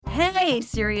Hey,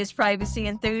 serious privacy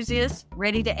enthusiasts,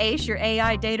 ready to ace your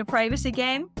AI data privacy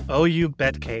game? Oh, you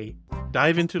bet, Kay.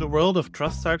 Dive into the world of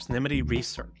TrustArc's Nimity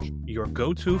Research, your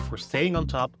go-to for staying on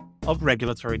top of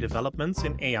regulatory developments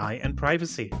in AI and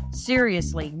privacy.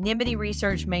 Seriously, Nimity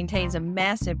Research maintains a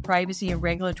massive privacy and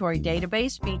regulatory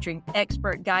database featuring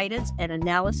expert guidance and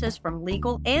analysis from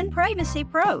legal and privacy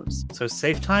pros. So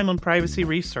save time on privacy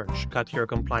research, cut your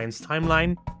compliance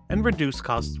timeline, and reduce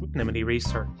costs with Nimity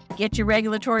Research. Get your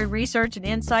regulatory research and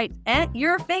insights at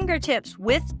your fingertips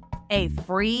with a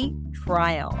free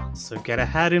trial. So get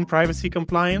ahead in privacy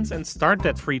compliance and start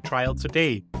that free trial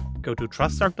today. Go to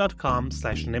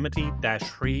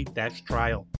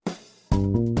trustarc.com/nimity-free-trial.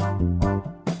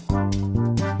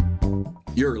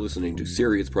 You're listening to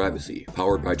Serious Privacy,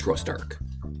 powered by TrustArc.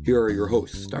 Here are your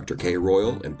hosts, Dr. Kay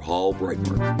Royal and Paul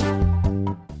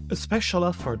Breitbart. A special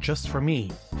offer just for me,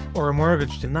 or a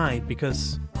mortgage denied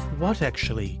because what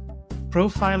actually?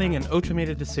 Profiling and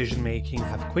automated decision-making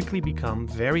have quickly become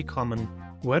very common,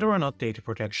 whether or not data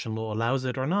protection law allows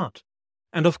it or not.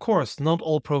 And of course, not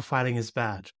all profiling is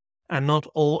bad, and not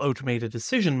all automated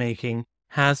decision-making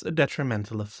has a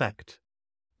detrimental effect.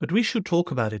 But we should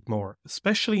talk about it more,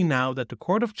 especially now that the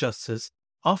Court of Justice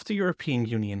of the European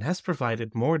Union has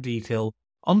provided more detail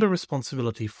on the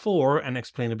responsibility for and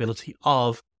explainability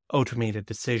of automated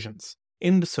decisions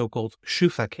in the so-called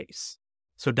Schufa case.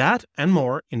 So that and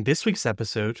more in this week's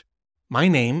episode. My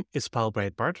name is Paul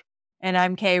Breitbart. And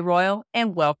I'm Kay Royal,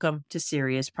 and welcome to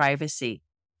Serious Privacy.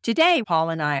 Today, Paul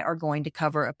and I are going to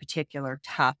cover a particular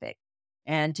topic.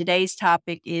 And today's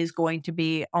topic is going to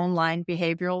be online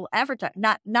behavioral advertising,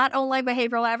 not online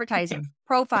behavioral advertising,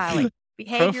 profiling.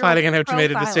 Profiling and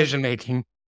automated decision-making.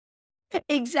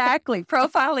 Exactly.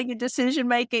 Profiling and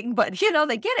decision-making. But,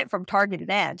 they get it from targeted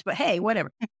ads. But hey,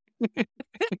 whatever.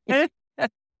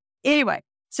 Anyway,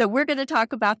 so we're going to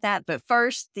talk about that. But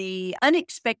first, the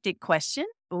unexpected question.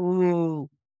 Ooh,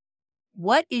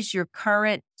 what is your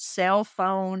current cell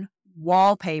phone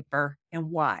wallpaper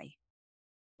and why?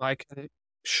 I can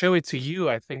show it to you.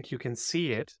 I think you can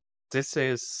see it. This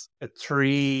is a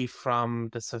tree from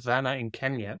the savannah in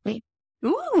Kenya.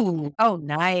 Ooh, oh,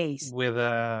 nice. With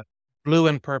a blue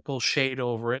and purple shade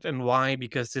over it. And why?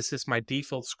 Because this is my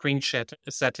default screen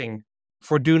setting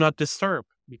for do not disturb.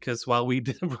 Because while we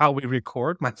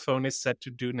record, my phone is set to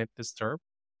do not disturb.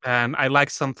 And I like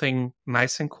something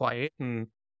nice and quiet. And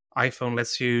iPhone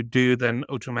lets you do then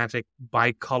automatic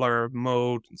bicolor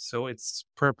mode. So it's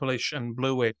purplish and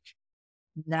bluish.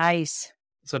 Nice.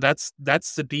 So that's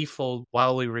the default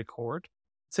while we record.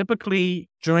 Typically,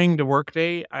 during the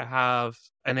workday, I have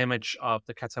an image of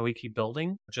the Katawiki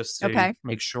building just to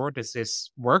make sure this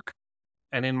is work.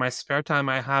 And in my spare time,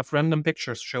 I have random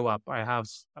pictures show up. I have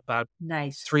about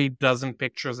 3 dozen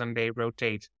pictures and they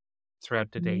rotate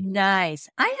throughout the day. Nice.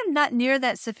 I am not near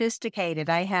that sophisticated.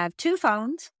 I have 2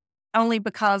 phones only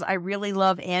because I really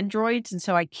love Androids. And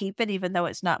so I keep it even though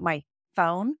it's not my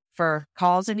phone for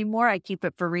calls anymore. I keep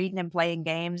it for reading and playing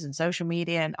games and social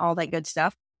media and all that good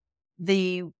stuff.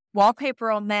 The wallpaper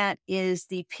on that is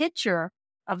the picture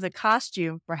of the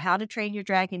costume for How to Train Your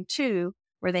Dragon 2,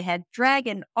 where they had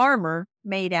dragon armor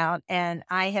made out. And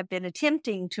I have been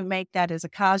attempting to make that as a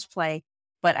cosplay,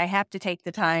 but I have to take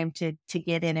the time to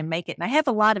get in and make it. And I have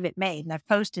a lot of it made, and I've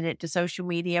posted it to social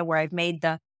media where I've made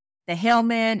the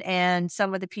helmet and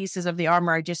some of the pieces of the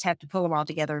armor. I just have to pull them all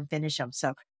together and finish them.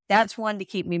 So that's one to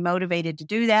keep me motivated to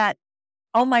do that.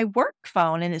 On my work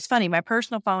phone, and it's funny, my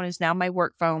personal phone is now my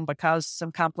work phone because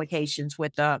some complications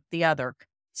with the other.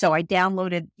 So I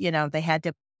downloaded, they had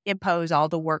to impose all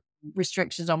the work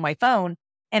restrictions on my phone.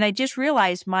 And I just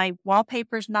realized my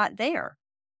wallpaper's not there.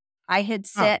 I had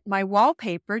set my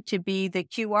wallpaper to be the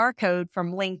QR code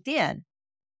from LinkedIn.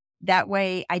 That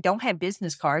way I don't have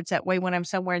business cards. That way when I'm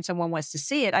somewhere and someone wants to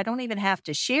see it, I don't even have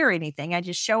to share anything. I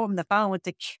just show them the phone with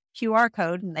the QR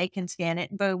code and they can scan it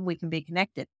and boom, we can be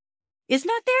connected. It's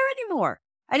not there anymore.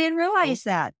 I didn't realize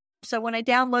that. So when I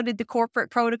downloaded the corporate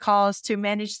protocols to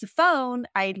manage the phone,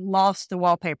 I lost the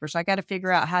wallpaper. So I got to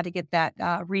figure out how to get that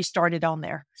restarted on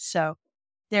there. So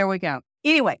there we go.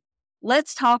 Anyway,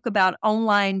 let's talk about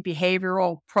online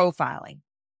behavioral profiling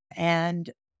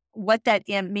and what that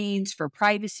means for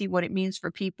privacy, what it means for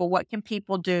people, what can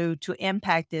people do to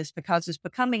impact this because it's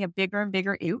becoming a bigger and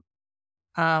bigger issue.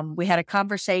 We had a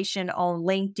conversation on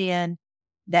LinkedIn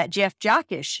that Jeff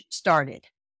Jockish started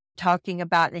talking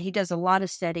about, and he does a lot of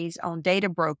studies on data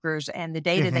brokers and the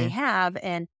data they have.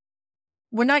 And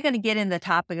we're not going to get in the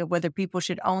topic of whether people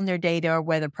should own their data or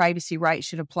whether privacy rights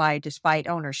should apply despite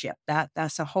ownership.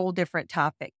 That's a whole different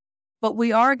topic. But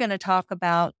we are going to talk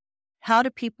about how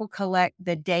do people collect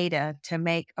the data to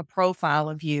make a profile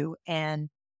of you and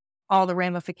all the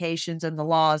ramifications and the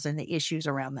laws and the issues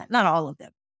around that. Not all of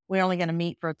them. We're only going to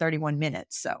meet for 31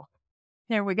 minutes. So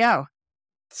there we go.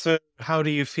 So how do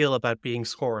you feel about being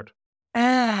scored?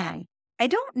 I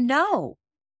don't know.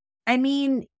 I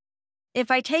mean,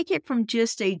 if I take it from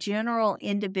just a general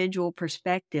individual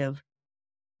perspective,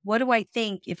 what do I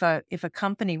think if a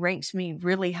company ranks me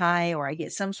really high, or I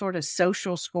get some sort of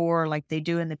social score like they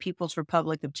do in the People's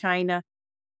Republic of China?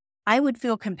 I would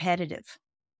feel competitive.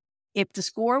 If the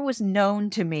score was known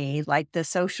to me, like the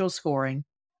social scoring,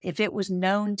 if it was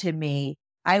known to me,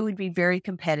 I would be very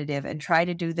competitive and try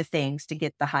to do the things to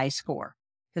get the high score.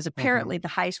 Because apparently the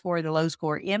high score or the low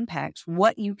score impacts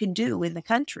what you can do in the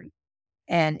country.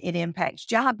 And it impacts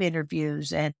job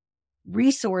interviews and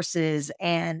resources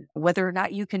and whether or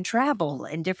not you can travel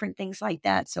and different things like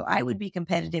that. So I would be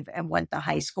competitive and want the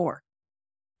high score.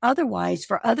 Otherwise,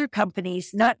 for other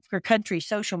companies, not for country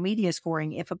social media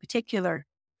scoring, if a particular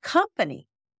company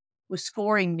was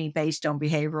scoring me based on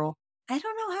behavioral, I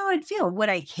don't know how I'd feel. Would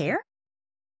I care?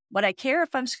 Would I care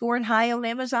if I'm scoring high on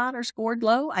Amazon or scored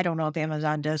low? I don't know if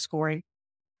Amazon does scoring.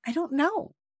 I don't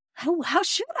know. How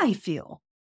should I feel?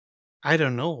 I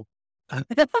don't know.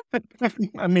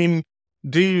 I mean,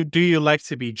 do you like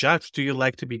to be judged? Do you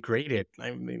like to be graded?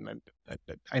 I mean,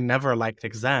 I never liked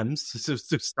exams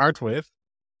to start with,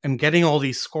 and getting all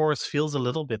these scores feels a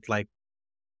little bit like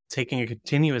taking a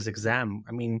continuous exam.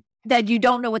 I mean, that you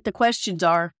don't know what the questions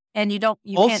are, and you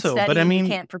can't study, but I mean,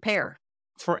 you can't prepare.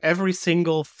 For every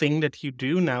single thing that you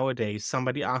do nowadays,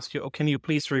 somebody asks you, "Oh, can you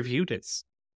please review this?"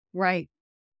 Right.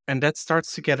 And that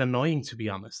starts to get annoying, to be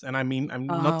honest. And I mean, I'm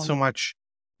not so much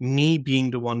me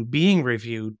being the one being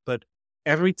reviewed, but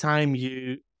every time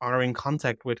you are in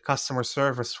contact with customer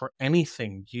service for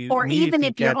anything, or even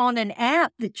if you're on an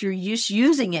app that you're just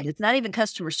using it, it's not even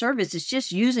customer service, it's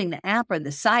just using the app or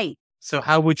the site. So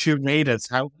how would you rate us?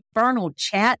 How infernal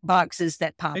chat boxes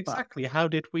that pop up. Exactly. How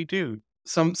did we do?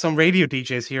 Some radio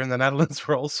DJs here in the Netherlands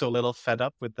were also a little fed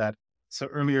up with that. So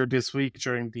earlier this week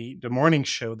during the morning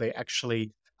show, they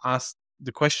actually asked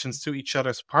the questions to each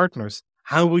other's partners.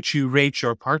 How would you rate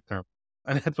your partner?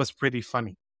 And that was pretty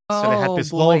funny. So they had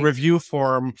this whole review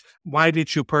form. Why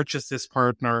did you purchase this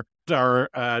partner? Or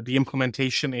the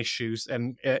implementation issues?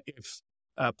 And if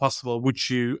possible, would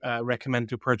you recommend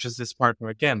to purchase this partner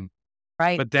again?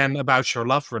 Right. But then about your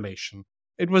love relation.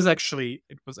 It was actually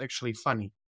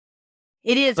funny.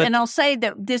 It is. And I'll say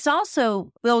that this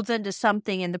also builds into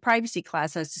something in the privacy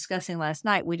class I was discussing last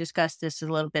night. We discussed this a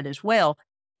little bit as well,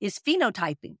 is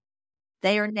phenotyping.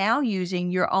 They are now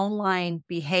using your online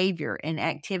behavior and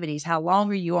activities. How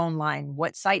long are you online?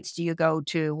 What sites do you go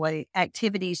to? What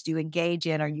activities do you engage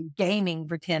in? Are you gaming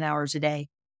for 10 hours a day?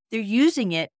 They're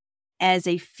using it as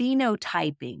a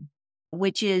phenotyping,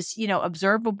 which is,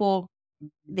 observable,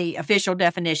 the official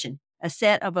definition, a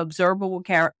set of observable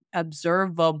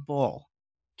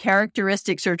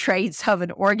characteristics or traits of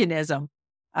an organism.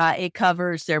 It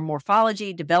covers their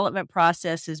morphology, development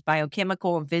processes,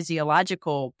 biochemical and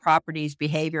physiological properties,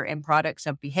 behavior, and products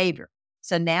of behavior.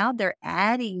 So now they're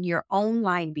adding your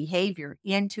online behavior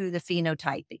into the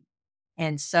phenotyping.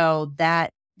 And so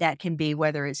that can be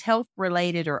whether it's health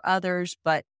related or others,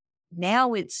 but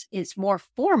now it's more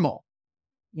formal.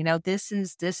 This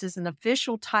is an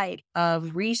official type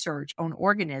of research on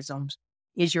organisms,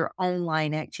 is your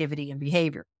online activity and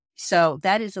behavior. So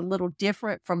that is a little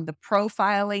different from the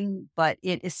profiling, but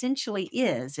it essentially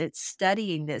is. It's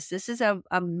studying this. This is a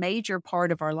major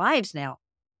part of our lives now.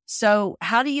 So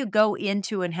how do you go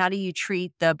into and how do you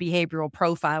treat the behavioral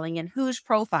profiling, and who's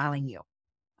profiling you?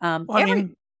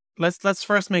 Let's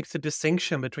first make the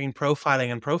distinction between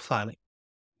profiling and profiling.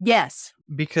 Yes.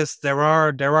 Because there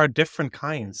are different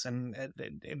kinds. And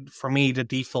for me, the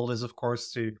default is, of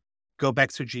course, to go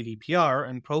back to GDPR,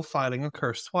 and profiling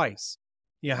occurs twice.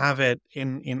 You have it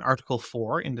in Article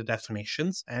 4 in the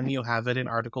definitions, and you have it in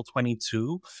Article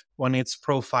 22 when it's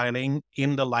profiling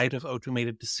in the light of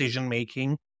automated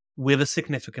decision-making with a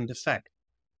significant effect.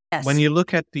 Yes. When you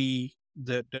look at the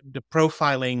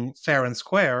profiling fair and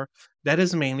square, that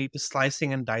is mainly the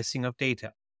slicing and dicing of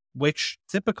data, which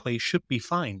typically should be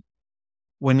fine.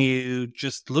 When you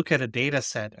just look at a data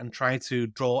set and try to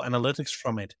draw analytics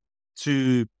from it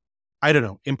to,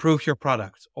 improve your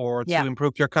product or to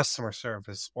improve your customer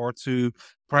service or to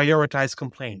prioritize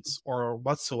complaints or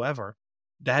whatsoever,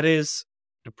 that is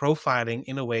the profiling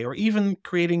in a way, or even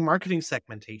creating marketing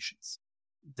segmentations.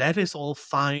 That is all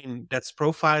fine. That's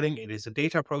profiling. It is a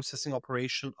data processing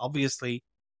operation, obviously,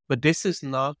 but this is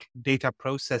not data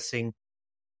processing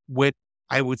with,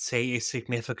 I would say, a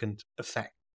significant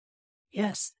effect.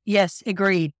 Yes,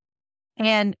 agreed.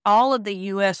 And all of the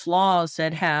U.S. laws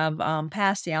that have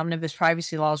passed the omnibus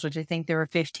privacy laws, which I think there are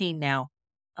 15 now,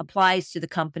 applies to the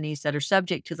companies that are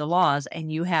subject to the laws.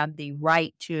 And you have the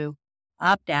right to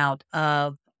opt out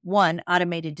of, one,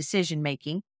 automated decision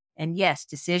making. And yes,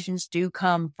 decisions do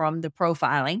come from the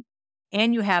profiling.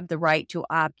 And you have the right to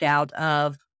opt out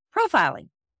of profiling,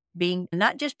 being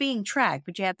not just being tracked,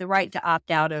 but you have the right to opt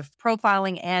out of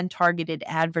profiling and targeted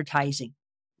advertising.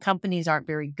 Companies aren't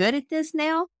very good at this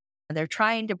now. They're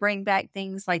trying to bring back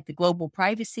things like the global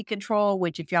privacy control,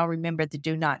 which, if y'all remember, the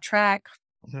do not track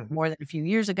more than a few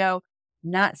years ago,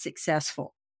 not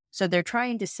successful. So they're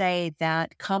trying to say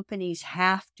that companies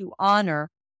have to honor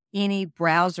any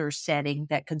browser setting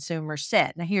that consumers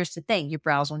set. Now, here's the thing. You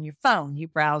browse on your phone. You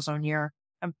browse on your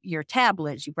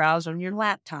tablets. You browse on your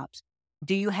laptops.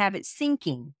 Do you have it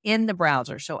syncing in the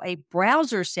browser? So a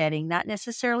browser setting, not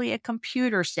necessarily a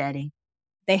computer setting,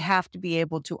 they have to be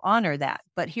able to honor that.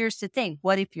 But here's the thing.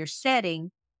 What if your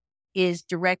setting is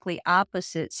directly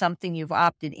opposite something you've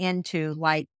opted into,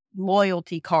 like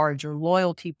loyalty cards or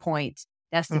loyalty points?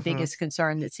 That's the biggest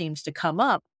concern that seems to come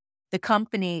up. The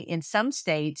company, in some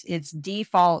states, it's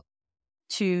default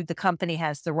to the company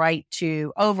has the right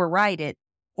to override it,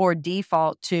 or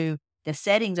default to the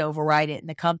settings override it, and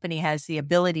the company has the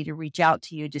ability to reach out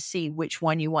to you to see which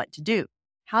one you want to do.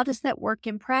 How does that work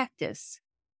in practice?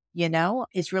 You know,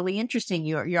 it's really interesting.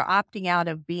 You're opting out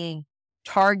of being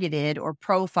targeted or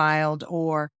profiled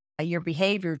or your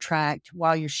behavior tracked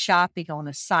while you're shopping on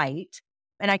a site.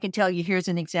 And I can tell you, here's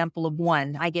an example of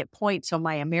one. I get points on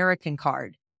my American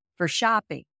card for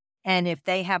shopping. And if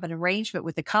they have an arrangement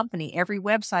with the company, every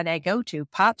website I go to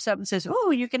pops up and says,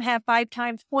 oh, you can have 5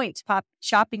 times points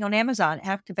shopping on Amazon.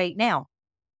 Activate now.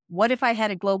 What if I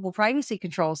had a global privacy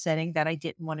control setting that I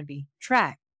didn't want to be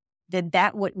tracked? Then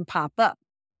that wouldn't pop up.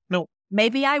 No.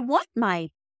 Maybe I want my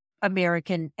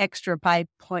American extra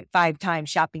 5.5 times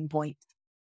shopping points.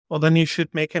 Well, then you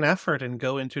should make an effort and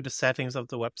go into the settings of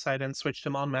the website and switch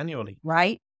them on manually.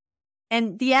 Right.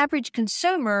 And the average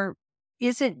consumer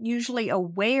isn't usually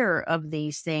aware of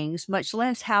these things, much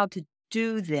less how to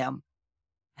do them.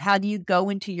 How do you go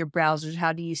into your browsers?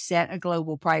 How do you set a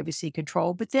global privacy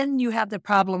control? But then you have the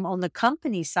problem on the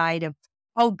company side of,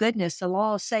 oh, goodness, the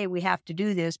laws say we have to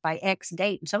do this by X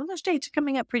date. And some of those dates are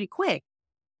coming up pretty quick.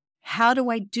 How do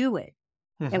I do it?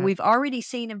 And we've already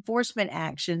seen enforcement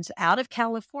actions out of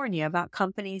California about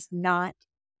companies not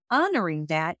honoring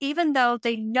that, even though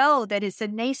they know that it's a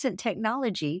nascent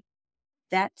technology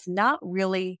that's not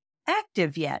really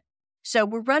active yet. So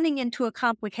we're running into a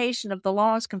complication of the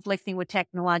laws conflicting with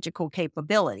technological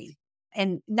capability.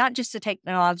 And not just the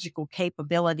technological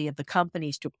capability of the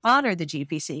companies to honor the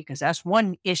GPC, because that's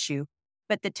one issue,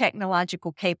 but the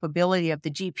technological capability of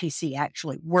the GPC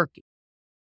actually working.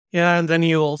 Yeah, and then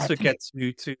you also get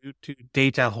to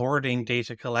data hoarding,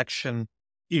 data collection.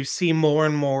 You see more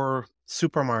and more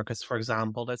supermarkets, for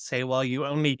example, that say, well, you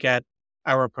only get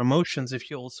our promotions if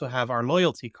you also have our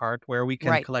loyalty card where we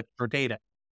can collect your data.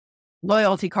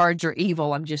 Loyalty cards are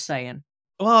evil, I'm just saying.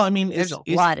 Well, I mean, there's a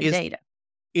lot of data.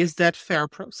 Is that fair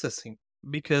processing?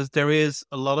 Because there is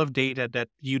a lot of data that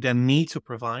you then need to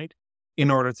provide in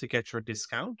order to get your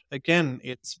discount. Again,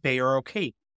 it's pay or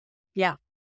okay. Yeah.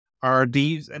 Are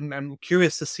these, and I'm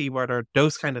curious to see whether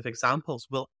those kind of examples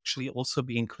will actually also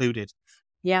be included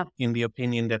in the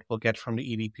opinion that we'll get from the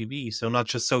EDPB. So not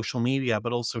just social media,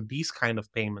 but also these kind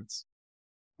of payments.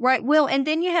 Right. Well, and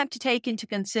then you have to take into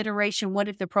consideration, what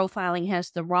if the profiling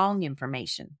has the wrong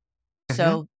information?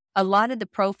 So a lot of the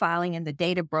profiling and the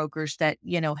data brokers that,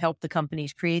 help the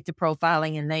companies create the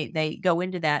profiling, and they go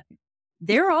into that,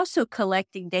 they're also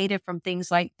collecting data from things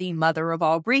like the mother of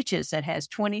all breaches that has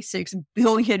 26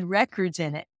 billion records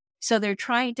in it. So they're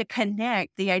trying to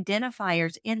connect the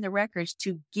identifiers in the records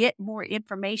to get more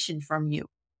information from you.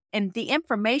 And the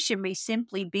information may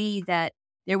simply be that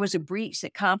there was a breach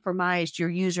that compromised your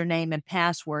username and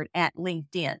password at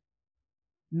LinkedIn.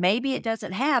 Maybe it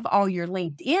doesn't have all your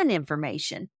LinkedIn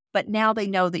information, but now they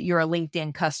know that you're a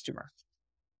LinkedIn customer.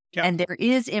 Yeah. And there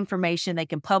is information they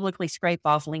can publicly scrape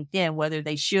off LinkedIn, whether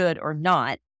they should or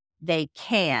not. They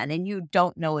can, and you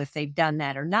don't know if they've done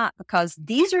that or not, because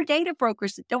these are data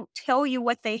brokers that don't tell you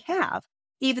what they have,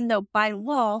 even though by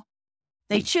law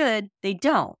they should, they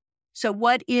don't. So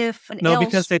what if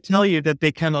because they tell you that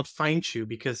they cannot find you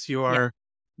because you are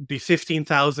the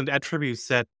 15,000 attributes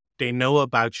that they know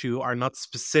about you are not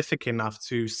specific enough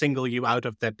to single you out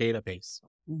of that database.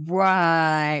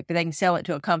 Right. But they can sell it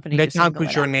to a company. They can't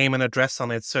put your name and address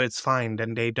on it, so it's fine.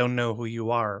 Then they don't know who you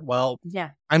are. Well,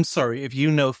 I'm sorry. If you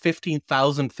know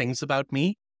 15,000 things about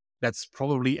me, that's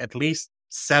probably at least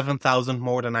 7,000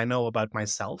 more than I know about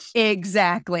myself.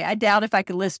 Exactly. I doubt if I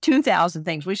could list 2,000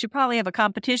 things. We should probably have a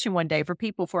competition one day for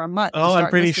people for a month. Oh, I'm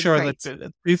pretty sure traits.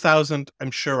 that 3,000,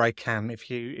 I'm sure I can if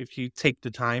you take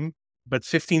the time. But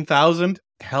 15,000,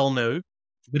 hell no.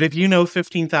 But if you know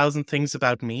 15,000 things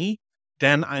about me,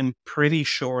 then I'm pretty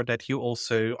sure that you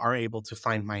also are able to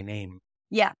find my name.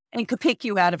 Yeah, and could pick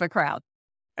you out of a crowd.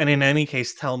 And in any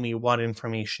case, tell me what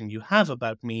information you have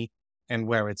about me and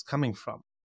where it's coming from.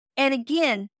 And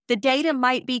again, the data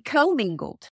might be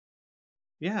commingled.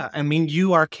 Yeah, I mean,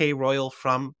 you are K. Royal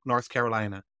from North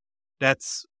Carolina.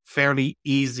 That's fairly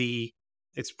easy.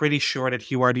 It's pretty sure that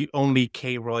you are the only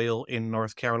K. Royal in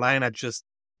North Carolina, just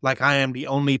like I am the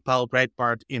only Paul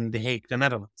Breitbart in The Hague, the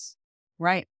Netherlands.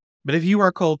 Right. But if you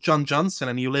are called John Johnson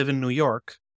and you live in New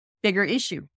York, bigger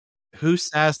issue. Who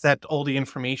says that all the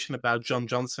information about John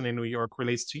Johnson in New York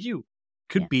relates to you?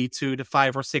 Could be to the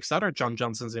 5 or 6 other John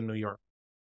Johnsons in New York.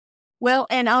 Well,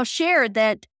 and I'll share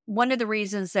that one of the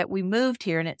reasons that we moved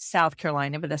here, and it's South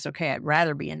Carolina, but that's okay. I'd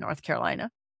rather be in North Carolina.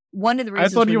 One of the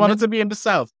reasons I thought you wanted to be in the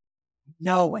South.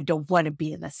 No, I don't want to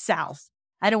be in the South.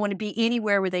 I don't want to be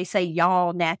anywhere where they say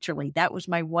y'all naturally. That was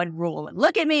my one rule. And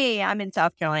look at me, I'm in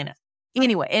South Carolina.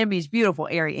 Anyway, it's a beautiful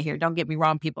area here. Don't get me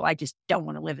wrong, people. I just don't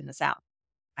want to live in the South.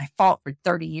 I fought for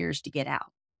 30 years to get out.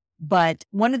 But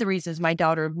one of the reasons my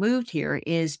daughter moved here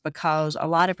is because a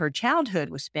lot of her childhood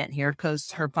was spent here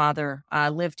because her father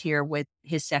lived here with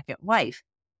his second wife.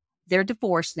 They're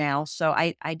divorced now, so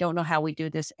I don't know how we do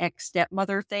this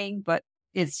ex-stepmother thing, but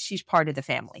she's part of the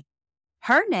family.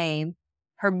 Her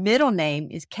middle name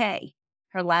is Kay.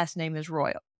 Her last name is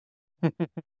Royal.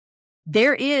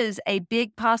 There is a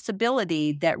big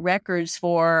possibility that records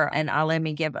for, and let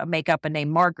me make up a name,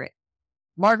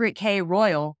 Margaret K.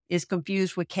 Royal is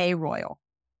confused with K. Royal.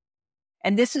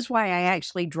 And this is why I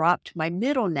actually dropped my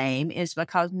middle name, is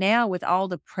because now with all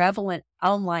the prevalent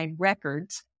online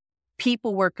records,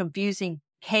 people were confusing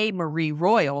K. Marie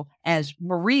Royal as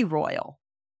Marie Royal.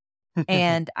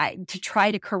 And to try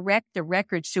to correct the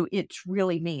records so it's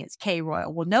really me, it's K.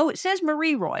 Royal. Well, no, it says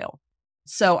Marie Royal.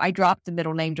 So I dropped the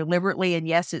middle name deliberately. And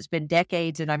yes, it's been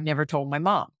decades and I've never told my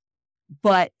mom.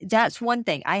 But that's one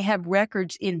thing. I have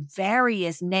records in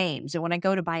various names. And when I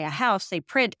go to buy a house, they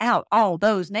print out all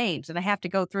those names. And I have to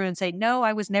go through and say, no,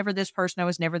 I was never this person. I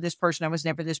was never this person. I was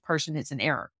never this person. It's an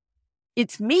error.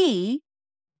 It's me,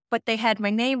 but they had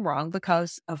my name wrong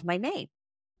because of my name.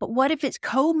 But what if it's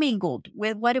commingled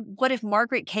with, what if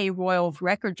Margaret K. Royal's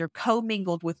records are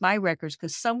commingled with my records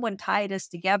because someone tied us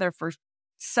together for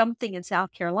something in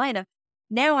South Carolina?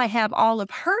 Now I have all of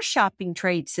her shopping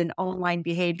traits and online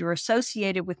behavior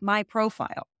associated with my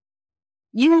profile.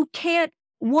 You can't,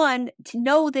 one, to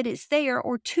know that it's there,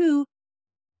 or two,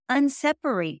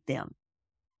 unseparate them.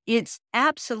 It's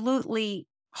absolutely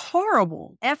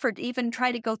horrible effort to even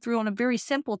try to go through on a very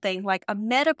simple thing like a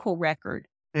medical record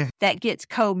that gets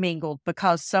commingled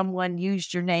because someone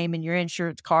used your name and your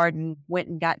insurance card and went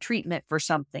and got treatment for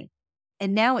something.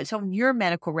 And now it's on your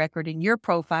medical record and your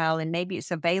profile, and maybe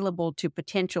it's available to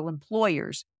potential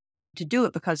employers to do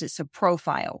it because it's a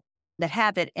profile that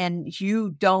have it, and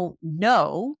you don't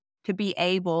know to be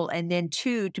able, and then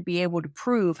two, to be able to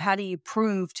prove. How do you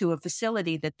prove to a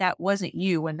facility that that wasn't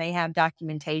you when they have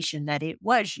documentation that it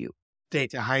was you?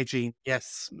 Data hygiene.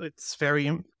 Yes, it's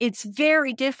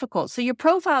very difficult. So your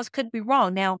profiles could be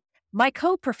wrong. Now, my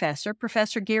co-professor,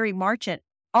 Professor Gary Marchant,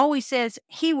 always says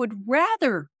he would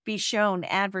rather be shown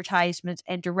advertisements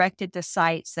and directed to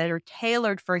sites that are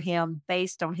tailored for him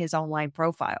based on his online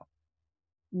profile.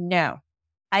 No,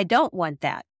 I don't want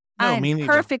that. No, I'm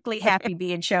perfectly happy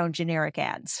being shown generic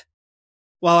ads.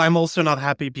 Well, I'm also not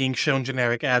happy being shown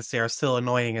generic ads. They are still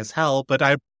annoying as hell, but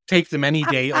I take them any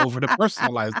day over the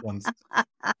personalized ones.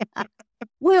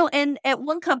 Well, and at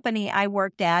one company I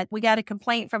worked at, we got a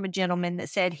complaint from a gentleman that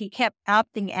said he kept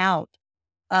opting out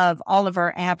of all of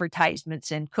our advertisements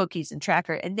and cookies and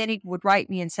tracker. And then he would write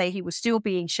me and say he was still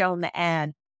being shown the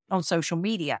ad on social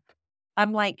media.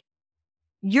 I'm like,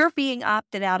 you're being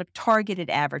opted out of targeted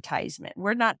advertisement.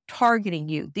 We're not targeting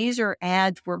you. These are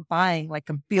ads we're buying like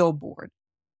a billboard.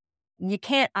 You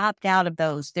can't opt out of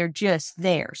those. They're just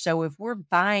there. So if we're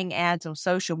buying ads on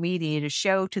social media to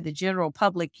show to the general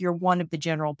public, you're one of the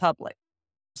general public.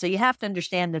 So you have to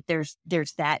understand that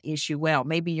there's that issue. Well,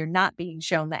 maybe you're not being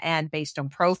shown the ad based on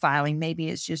profiling. Maybe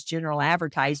it's just general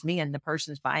advertising and the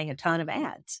person's buying a ton of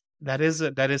ads. That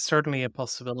is certainly a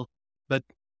possibility. But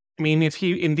I mean,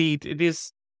 it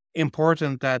is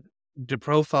important that the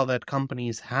profile that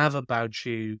companies have about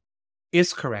you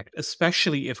is correct,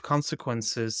 especially if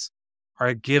consequences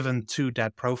are given to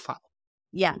that profile.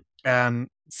 Yeah.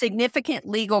 Significant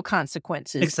legal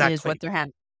consequences is what they're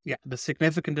having. Yeah, the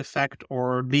significant effect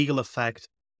or legal effect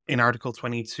in Article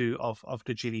 22 of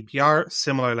the GDPR,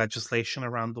 similar legislation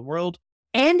around the world.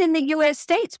 And in the US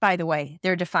states, by the way,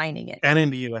 they're defining it. And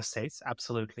in the US states,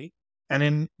 absolutely. And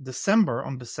in December,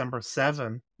 on December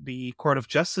 7, the Court of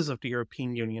Justice of the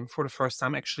European Union, for the first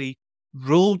time, actually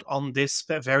ruled on this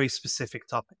very specific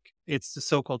topic. It's the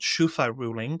so-called SCHUFA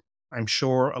ruling. I'm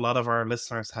sure a lot of our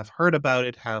listeners have heard about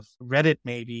it, have read it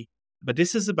maybe, but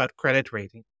this is about credit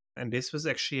rating. And this was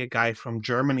actually a guy from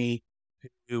Germany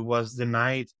who was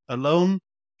denied a loan.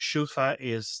 SCHUFA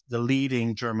is the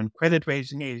leading German credit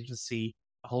rating agency,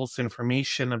 holds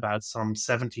information about some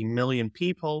 70 million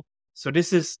people. So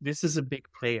this is a big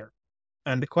player.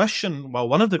 And the question, well,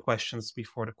 one of the questions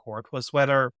before the court was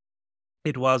whether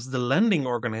it was the lending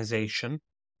organization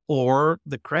or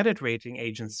the credit rating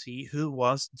agency who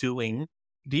was doing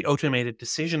the automated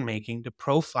decision-making, the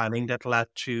profiling that led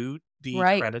to the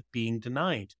credit being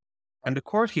denied. And the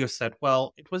court here said,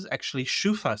 well, it was actually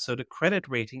SCHUFA, so the credit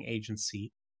rating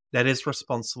agency, that is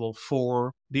responsible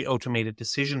for the automated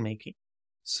decision-making.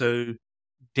 So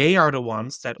they are the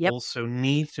ones that also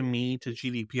need to meet the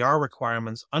GDPR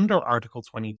requirements under Article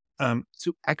 20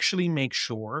 to actually make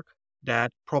sure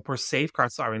that proper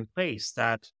safeguards are in place,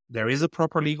 that there is a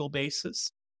proper legal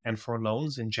basis, and for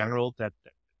loans in general, that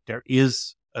there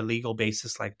is a legal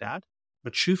basis like that.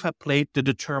 But SCHUFA played the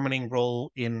determining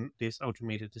role in this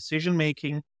automated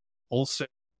decision-making. Also,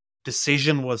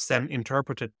 decision was then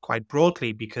interpreted quite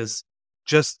broadly because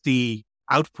just the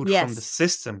output from the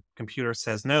system, computer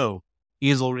says no,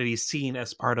 is already seen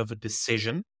as part of a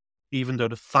decision, even though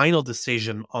the final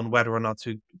decision on whether or not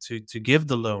to give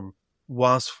the loan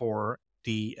was for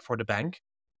the bank,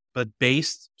 but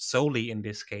based solely in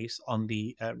this case on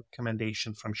the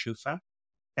recommendation from SCHUFA.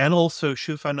 And also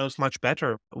SCHUFA knows much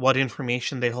better what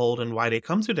information they hold and why they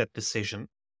come to that decision,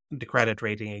 the credit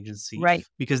rating agency,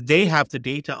 because they have the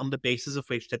data on the basis of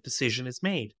which that decision is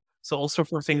made. So also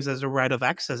for things as a right of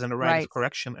access and a right of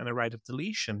correction and a right of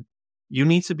deletion, you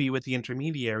need to be with the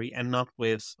intermediary and not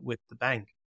with the bank.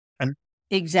 And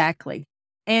exactly.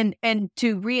 And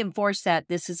to reinforce that,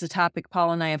 this is a topic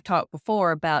Paul and I have talked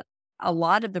before about. A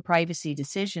lot of the privacy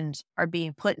decisions are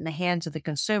being put in the hands of the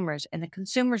consumers, and the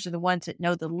consumers are the ones that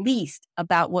know the least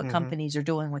about what companies are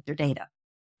doing with their data.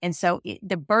 And so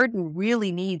the burden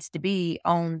really needs to be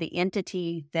on the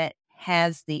entity that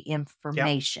has the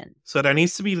information. Yeah. So there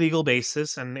needs to be legal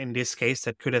basis. And in this case,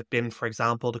 that could have been, for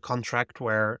example, the contract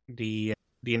where the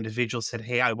individual said,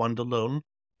 hey, I want a loan.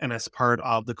 And as part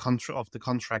of the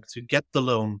contract to get the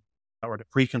loan, or the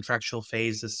pre-contractual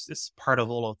phase is part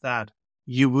of all of that,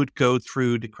 you would go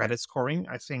through the credit scoring.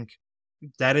 I think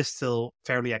that is still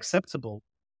fairly acceptable.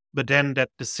 But then that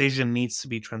decision needs to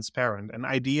be transparent. And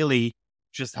ideally,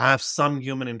 just have some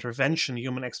human intervention,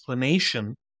 human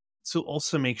explanation to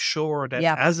also make sure that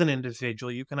as an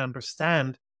individual, you can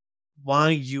understand why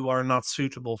you are not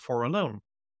suitable for a loan.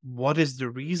 What is the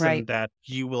reason that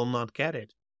you will not get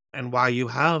it? And why you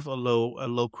have a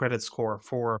low credit score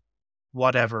for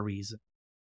whatever reason.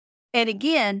 And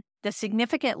again, the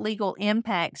significant legal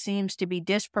impact seems to be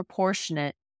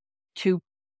disproportionate to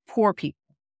poor people,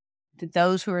 to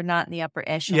those who are not in the upper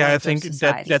echelon. Yeah, I think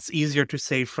that's easier to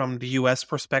say from the US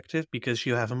perspective because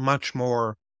you have much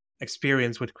more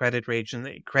experience with credit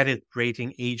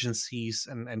rating agencies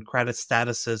and credit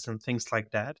statuses and things like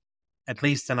that, at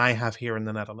least than I have here in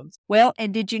the Netherlands. Well,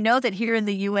 and did you know that here in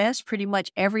the US, pretty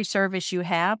much every service you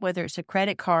have, whether it's a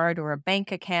credit card or a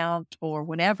bank account or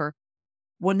whatever,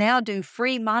 will now do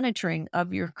free monitoring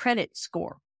of your credit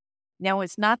score. Now,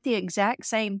 it's not the exact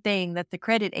same thing that the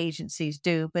credit agencies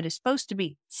do, but it's supposed to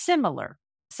be similar.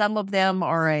 Some of them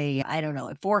are a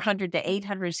 400 to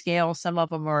 800 scale. Some of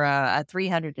them are a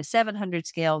 300 to 700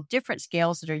 scale, different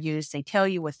scales that are used. They tell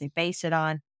you what they base it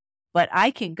on. But I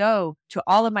can go to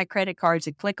all of my credit cards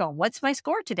and click on what's my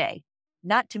score today.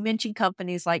 Not to mention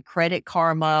companies like Credit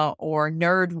Karma or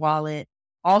NerdWallet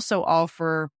also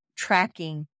offer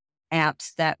tracking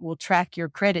apps that will track your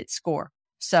credit score.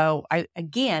 So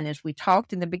again, as we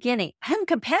talked in the beginning, I'm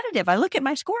competitive. I look at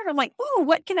my score and I'm like, ooh,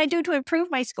 what can I do to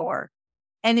improve my score?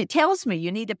 And it tells me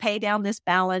you need to pay down this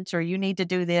balance or you need to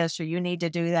do this or you need to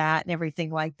do that and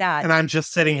everything like that. And I'm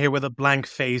just sitting here with a blank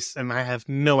face and I have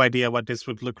no idea what this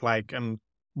would look like and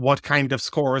what kind of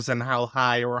scores and how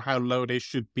high or how low they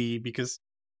should be, because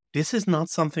this is not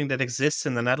something that exists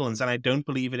in the Netherlands. And I don't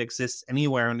believe it exists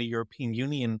anywhere in the European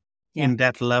Union in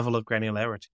that level of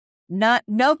granularity.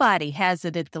 Nobody has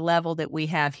it at the level that we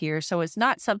have here. So it's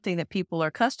not something that people are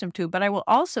accustomed to. But I will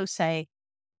also say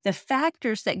the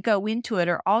factors that go into it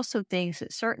are also things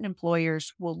that certain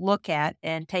employers will look at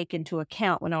and take into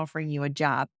account when offering you a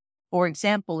job. For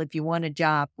example, if you want a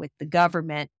job with the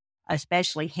government,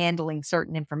 especially handling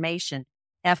certain information,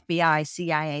 FBI,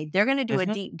 CIA, they're going to do a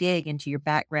deep dig into your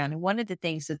background. And one of the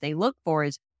things that they look for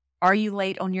is, are you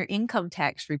late on your income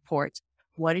tax reports?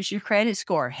 What is your credit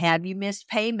score? Have you missed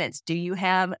payments? Do you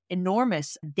have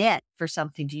enormous debt for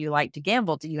something? Do you like to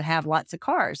gamble? Do you have lots of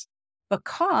cars?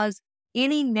 Because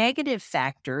any negative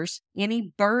factors,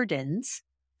 any burdens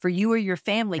for you or your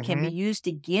family can be used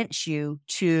against you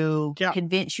to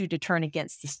convince you to turn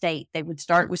against the state. They would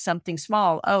start with something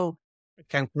small. Oh, it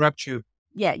can corrupt you.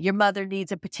 Yeah, your mother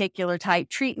needs a particular type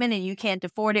treatment and you can't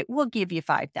afford it. We'll give you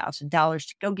 $5,000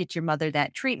 to go get your mother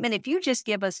that treatment. If you just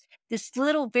give us this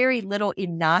little, very little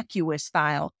innocuous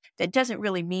file that doesn't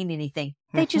really mean anything,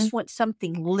 they just want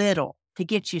something little to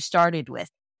get you started with.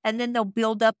 And then they'll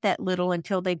build up that little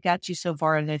until they've got you so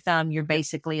far in their thumb, you're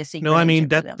basically a secret No, I mean,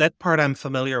 agent for them. that part I'm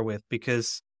familiar with,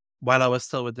 because while I was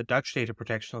still with the Dutch Data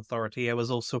Protection Authority, I was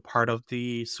also part of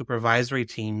the supervisory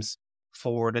teams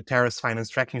for the Terrorist Finance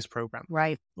Trackings Program,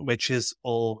 right? Which is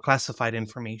all classified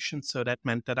information. So that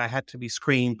meant that I had to be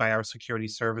screened by our security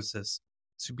services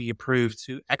to be approved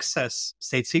to access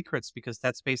state secrets, because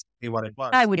that's basically what it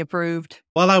was. I would approved.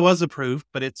 Well, I was approved,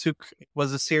 but it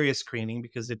was a serious screening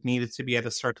because it needed to be at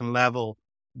a certain level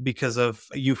because of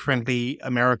EU-friendly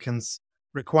Americans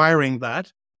requiring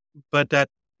that. But that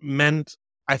meant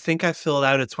I think I filled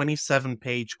out a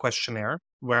 27-page questionnaire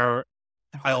where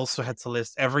I also had to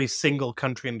list every single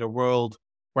country in the world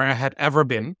where I had ever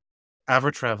been, ever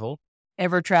traveled.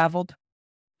 Ever traveled?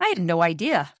 I had no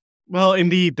idea. Well,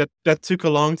 indeed, that took a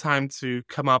long time to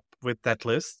come up with that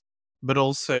list, but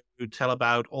also to tell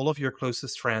about all of your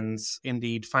closest friends,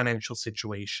 indeed, financial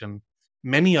situation,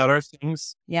 many other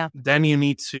things. Yeah. Then you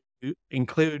need to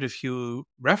include a few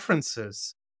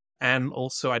references and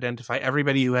also identify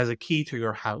everybody who has a key to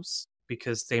your house,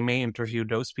 because they may interview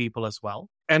those people as well.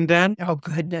 And then, oh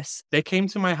goodness, they came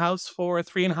to my house for a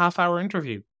 3.5-hour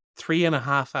interview.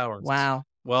 3.5 hours. Wow.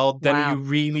 Well, then you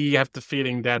really have the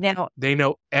feeling that now, they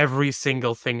know every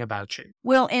single thing about you.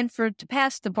 Well, and to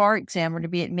pass the bar exam or to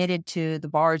be admitted to the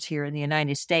bars here in the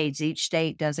United States, each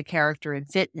state does a character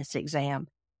and fitness exam.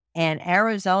 And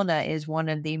Arizona is one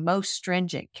of the most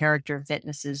stringent character and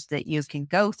fitnesses that you can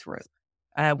go through.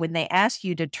 When they ask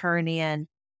you to turn in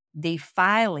the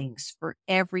filings for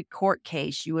every court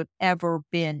case you have ever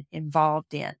been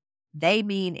involved in, they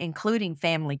mean including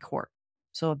family court.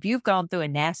 So if you've gone through a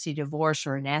nasty divorce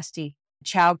or a nasty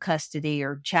child custody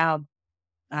or child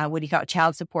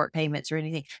support payments or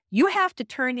anything, you have to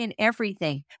turn in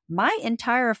everything. My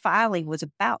entire filing was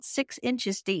about 6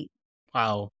 inches deep.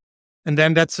 Wow. And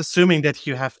then that's assuming that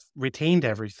you have retained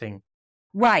everything.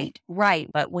 Right.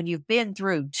 But when you've been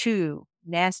through 2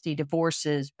 nasty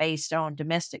divorces based on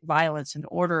domestic violence and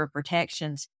order of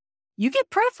protections, you get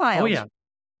profiled. Oh, yeah.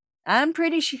 I'm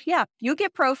pretty sure, you'll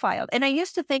get profiled. And I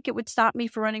used to think it would stop me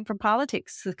from running for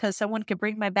politics because someone could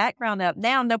bring my background up.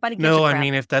 Now nobody gives a crap. No, I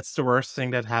mean, if that's the worst thing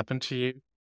that happened to you.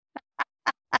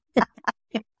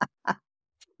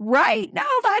 Right.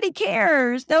 Nobody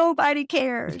cares.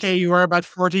 Okay, you are about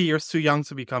 40 years too young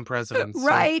to become president. So.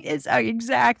 Right.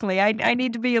 Exactly. I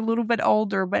need to be a little bit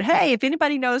older. But hey, if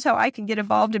anybody knows how I can get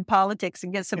involved in politics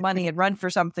and get some money and run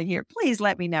for something here, please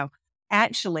let me know.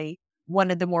 Actually, one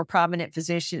of the more prominent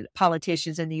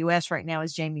politicians in the U.S. right now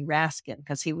is Jamie Raskin,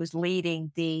 because he was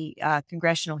leading the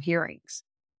congressional hearings.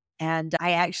 And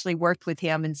I actually worked with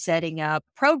him in setting up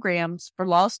programs for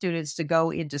law students to go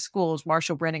into schools,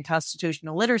 Marshall Brennan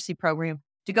Constitutional Literacy Program,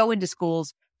 to go into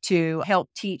schools to help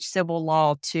teach civil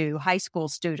law to high school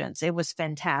students. It was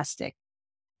fantastic.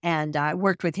 And I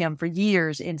worked with him for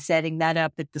years in setting that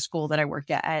up at the school that I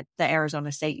worked at the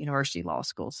Arizona State University Law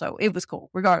School. So it was cool,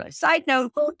 regardless. Side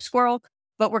note, squirrel,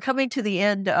 but we're coming to the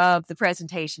end of the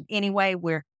presentation. Anyway,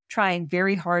 we're trying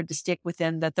very hard to stick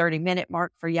within the 30-minute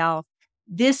mark for y'all.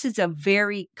 This is a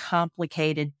very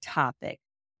complicated topic.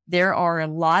 There are a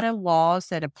lot of laws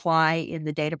that apply in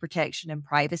the data protection and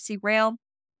privacy realm,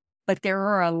 but there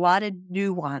are a lot of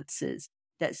nuances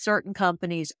that certain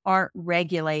companies aren't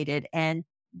regulated, and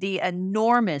the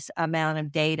enormous amount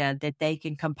of data that they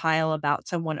can compile about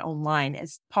someone online.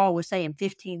 As Paul was saying,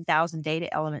 15,000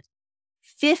 data elements,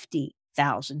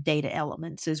 50,000 data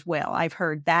elements as well. I've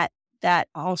heard that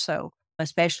also,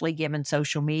 especially given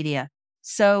social media.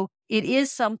 So it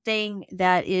is something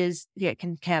that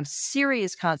can have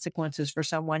serious consequences for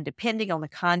someone depending on the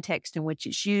context in which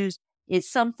it's used.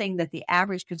 It's something that the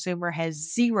average consumer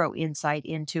has zero insight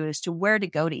into as to where to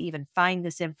go to even find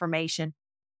this information.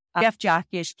 Jeff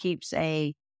Jockish keeps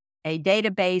a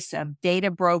database of data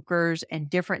brokers and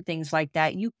different things like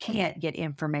that. You can't get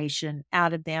information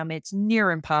out of them. It's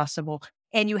near impossible.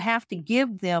 And you have to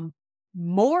give them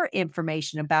more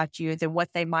information about you than what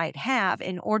they might have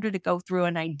in order to go through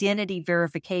an identity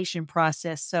verification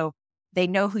process. So they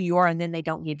know who you are, and then they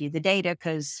don't give you the data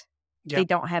because they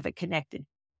don't have it connected.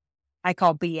 I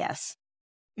call BS.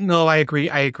 No, I agree.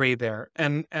 I agree there.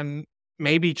 And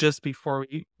maybe just before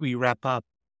we wrap up,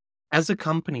 as a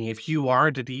company, if you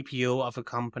are the DPO of a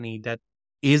company that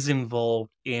is involved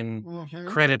in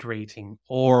credit rating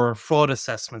or fraud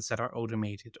assessments that are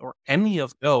automated or any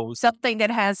of those. Something that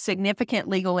has significant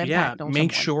legal impact on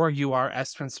make someone. sure you are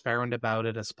as transparent about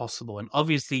it as possible. And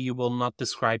obviously you will not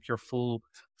describe your full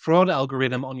fraud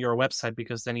algorithm on your website,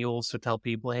 because then you also tell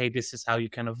people, hey, this is how you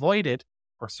can avoid it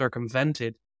or circumvent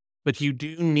it. But you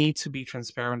do need to be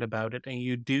transparent about it, and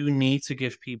you do need to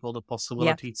give people the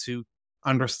possibility to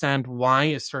understand why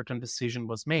a certain decision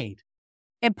was made.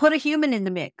 And put a human in the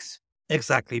mix.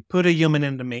 Exactly. Put a human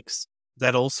in the mix.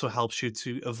 That also helps you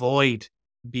to avoid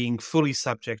being fully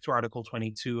subject to Article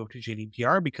 22 of the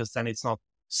GDPR, because then it's not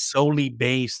solely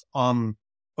based on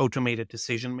automated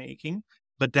decision making,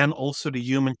 but then also the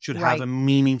human should have a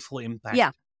meaningful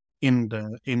impact in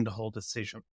the whole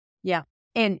decision. Yeah.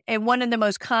 And one of the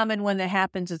most common one that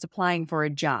happens is applying for a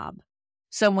job.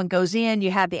 Someone goes in, you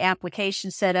have the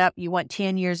application set up, you want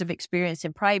 10 years of experience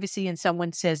in privacy, and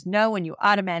someone says no, and you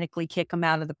automatically kick them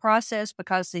out of the process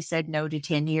because they said no to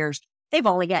 10 years. They've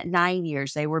only got 9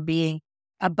 years. They were being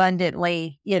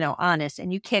abundantly, honest,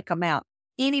 and you kick them out.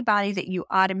 Anybody that you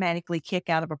automatically kick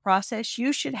out of a process,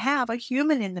 you should have a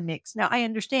human in the mix. Now, I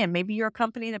understand maybe you're a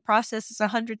company that processes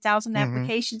 100,000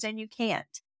 applications and you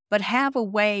can't, but have a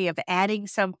way of adding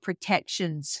some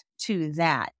protections to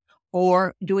that,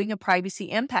 or doing a privacy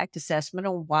impact assessment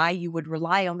on why you would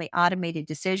rely on the automated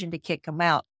decision to kick them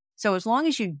out. So as long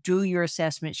as you do your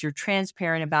assessments, you're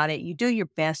transparent about it, you do your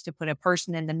best to put a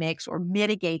person in the mix or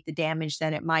mitigate the damage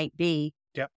that it might be,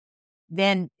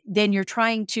 then you're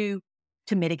trying to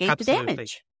mitigate the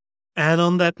damage. And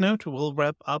on that note, we'll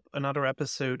wrap up another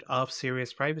episode of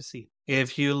Serious Privacy.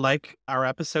 If you like our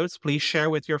episodes, please share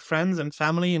with your friends and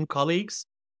family and colleagues.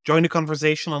 Join the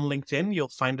conversation on LinkedIn. You'll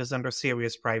find us under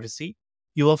Serious Privacy.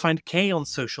 You will find Kay on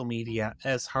social media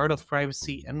as Heart of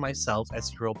Privacy and myself as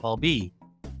Hero Paul B.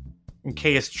 And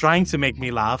Kay is trying to make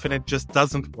me laugh and it just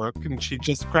doesn't work, and she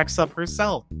just cracks up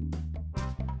herself.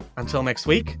 Until next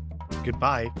week,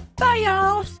 goodbye. Bye,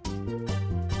 y'all.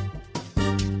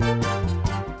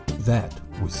 That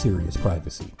was Serious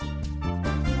Privacy.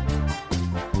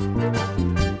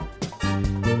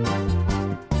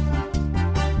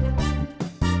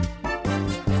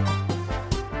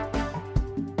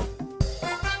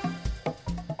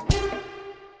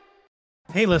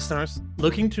 Hey listeners,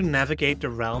 looking to navigate the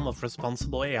realm of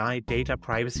responsible AI data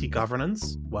privacy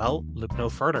governance? Well, look no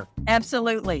further.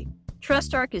 Absolutely.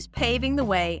 TrustArc is paving the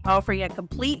way, offering a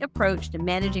complete approach to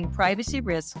managing privacy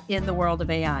risks in the world of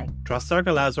AI. TrustArc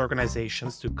allows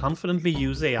organizations to confidently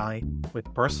use AI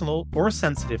with personal or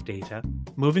sensitive data,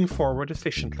 moving forward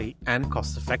efficiently and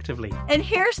cost-effectively. And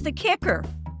here's the kicker.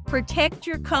 Protect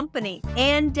your company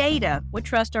and data with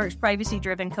TrustArc's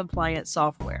privacy-driven compliance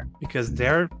software. Because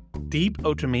their deep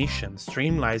automation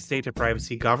streamlines data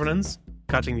privacy governance,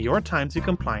 cutting your time to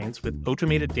compliance with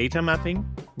automated data mapping,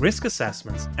 risk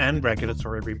assessments, and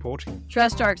regulatory reporting.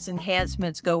 TrustArc's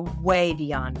enhancements go way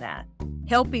beyond that,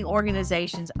 helping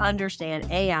organizations understand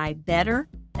AI better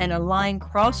and align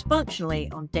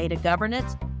cross-functionally on data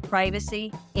governance,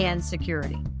 privacy, and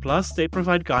security. Plus, they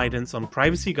provide guidance on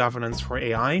privacy governance for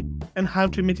AI and how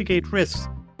to mitigate risks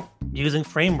using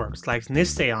frameworks like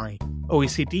NIST AI,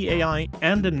 OECD AI,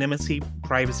 and the NIMAC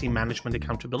Privacy Management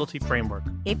Accountability Framework.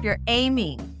 If you're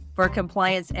aiming for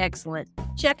compliance excellence,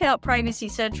 check out Privacy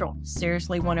Central.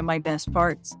 Seriously, one of my best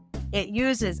parts. It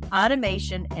uses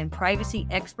automation and privacy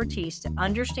expertise to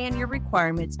understand your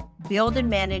requirements, build and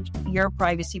manage your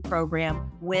privacy program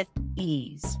with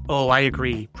ease. Oh, I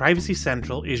agree. Privacy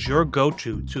Central is your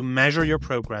go-to to measure your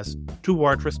progress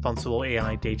toward responsible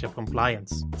AI data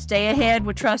compliance. Stay ahead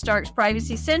with TrustArc's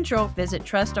Privacy Central. Visit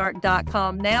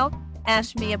TrustArc.com now.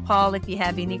 Ask me and Paul if you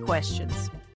have any questions.